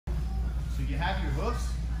you have your hoofs,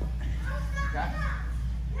 okay?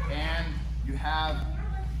 And you have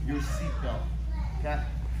your seat belt, okay?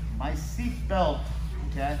 My seat belt,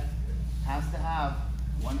 okay, has to have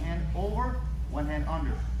one hand over, one hand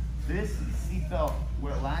under. This seat belt,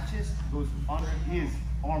 where it latches, goes under his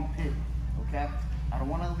armpit, okay? I don't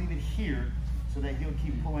want to leave it here so that he'll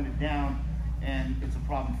keep pulling it down and it's a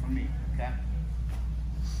problem for me, okay?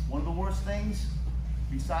 One of the worst things,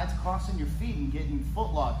 besides crossing your feet and getting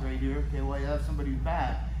foot locked right here, okay, while you have somebody's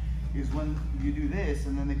back, is when you do this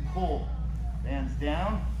and then they pull the hands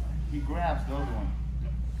down, he grabs the other one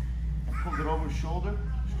and pulls it over his shoulder,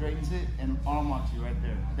 straightens it, and arm locks you right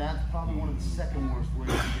there. That's probably one of the second worst ways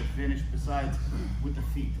to get finished, besides with the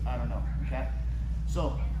feet. I don't know, okay?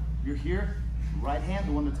 So, you're here, right hand,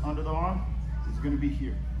 the one that's under the arm, is gonna be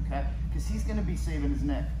here, okay? Because he's gonna be saving his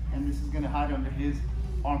neck, and this is gonna hide under his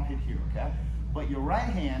armpit here, okay? But your right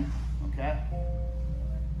hand, okay,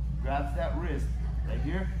 grabs that wrist right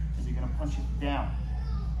here, and you're gonna punch it down.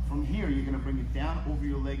 From here, you're gonna bring it down over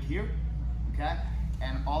your leg here, okay?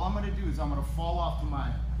 And all I'm gonna do is I'm gonna fall off to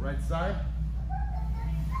my right side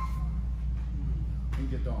and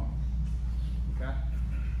get the arm, okay?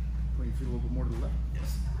 Put your feet a little bit more to the left,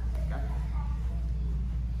 yes, okay?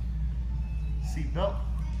 Seat belt,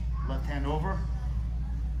 left hand over,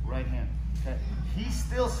 right hand, okay? He's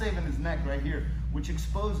still saving his neck right here, which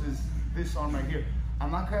exposes this arm right here.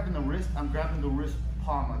 I'm not grabbing the wrist, I'm grabbing the wrist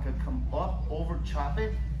palm. I could come up, over, chop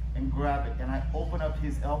it, and grab it. And I open up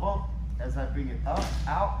his elbow as I bring it up,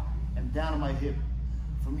 out, and down to my hip.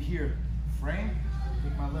 From here, frame,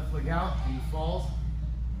 take my left leg out, and he falls,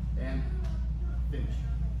 and finish.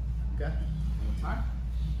 Okay? One more time.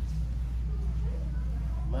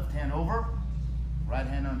 Left hand over, right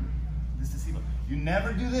hand under. This is seatbelt. You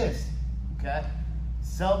never do this, okay?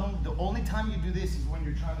 Seldom. The only time you do this is when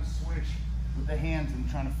you're trying to switch with the hands and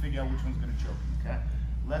trying to figure out which one's gonna choke you, okay?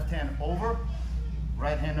 Left hand over,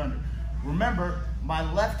 right hand under. Remember,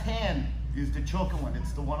 my left hand is the choking one.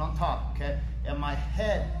 It's the one on top, okay? And my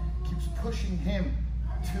head keeps pushing him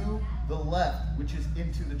to the left, which is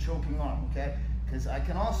into the choking arm, okay? Because I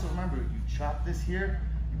can also, remember, you chop this here,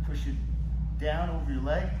 you push it down over your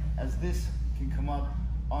leg, as this can come up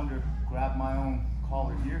under, grab my own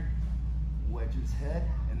collar here, wedge his head,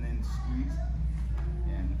 and then squeeze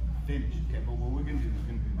and finish, okay? But what we're gonna do is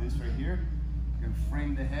we're gonna do this right here. You're gonna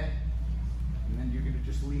frame the head, and then you're gonna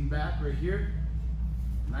just lean back right here,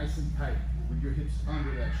 nice and tight, with your hips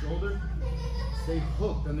under that shoulder. Stay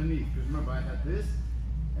hooked underneath, because remember, I had this,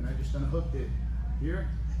 and I just unhooked it here,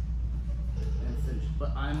 and finish.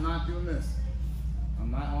 But I'm not doing this.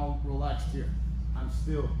 I'm not all relaxed here. I'm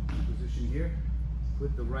still in position here.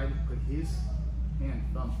 Put his hand,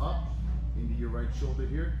 thumb up, into your right shoulder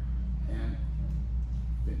here, and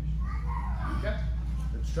finish. Okay?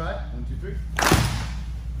 Let's try it. 1, 2, 3.